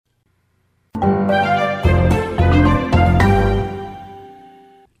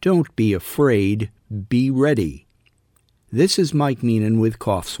Don't be afraid, be ready. This is Mike Meenan with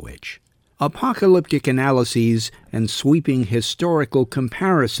Cough Switch. Apocalyptic analyses and sweeping historical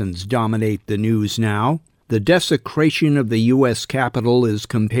comparisons dominate the news now. The desecration of the U.S. Capitol is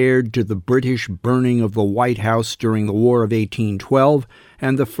compared to the British burning of the White House during the War of 1812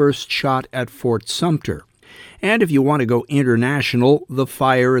 and the first shot at Fort Sumter. And if you want to go international, the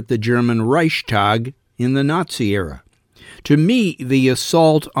fire at the German Reichstag in the Nazi era. To me, the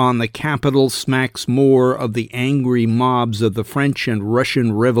assault on the Capitol smacks more of the angry mobs of the French and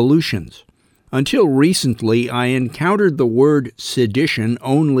Russian revolutions. Until recently, I encountered the word sedition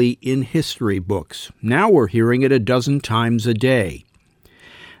only in history books. Now we're hearing it a dozen times a day.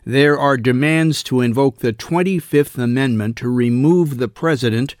 There are demands to invoke the 25th Amendment to remove the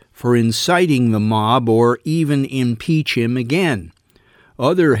president for inciting the mob or even impeach him again.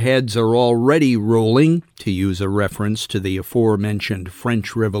 Other heads are already rolling, to use a reference to the aforementioned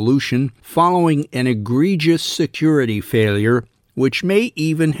French Revolution, following an egregious security failure, which may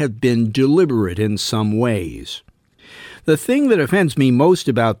even have been deliberate in some ways. The thing that offends me most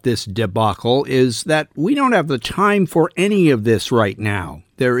about this debacle is that we don't have the time for any of this right now.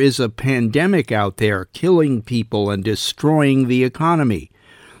 There is a pandemic out there killing people and destroying the economy.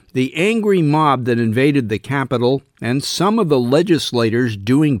 The angry mob that invaded the Capitol and some of the legislators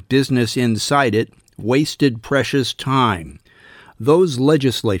doing business inside it wasted precious time. Those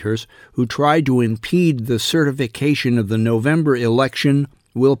legislators who tried to impede the certification of the November election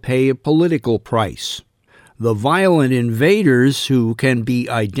will pay a political price. The violent invaders who can be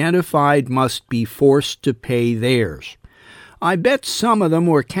identified must be forced to pay theirs. I bet some of them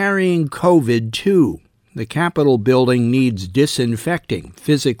were carrying COVID, too. The Capitol building needs disinfecting,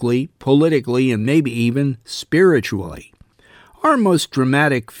 physically, politically, and maybe even spiritually. Our most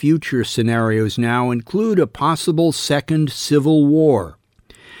dramatic future scenarios now include a possible second civil war.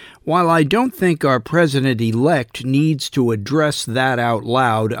 While I don't think our president-elect needs to address that out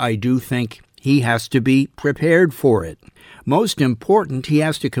loud, I do think he has to be prepared for it. Most important, he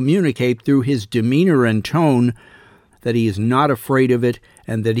has to communicate through his demeanor and tone that he is not afraid of it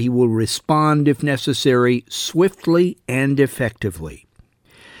and that he will respond, if necessary, swiftly and effectively.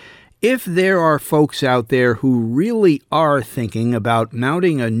 If there are folks out there who really are thinking about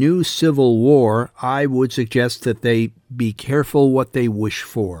mounting a new civil war, I would suggest that they be careful what they wish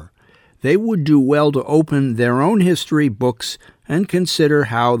for. They would do well to open their own history books and consider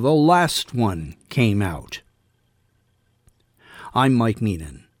how the last one came out. I'm Mike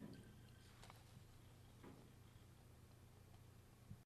Meenan.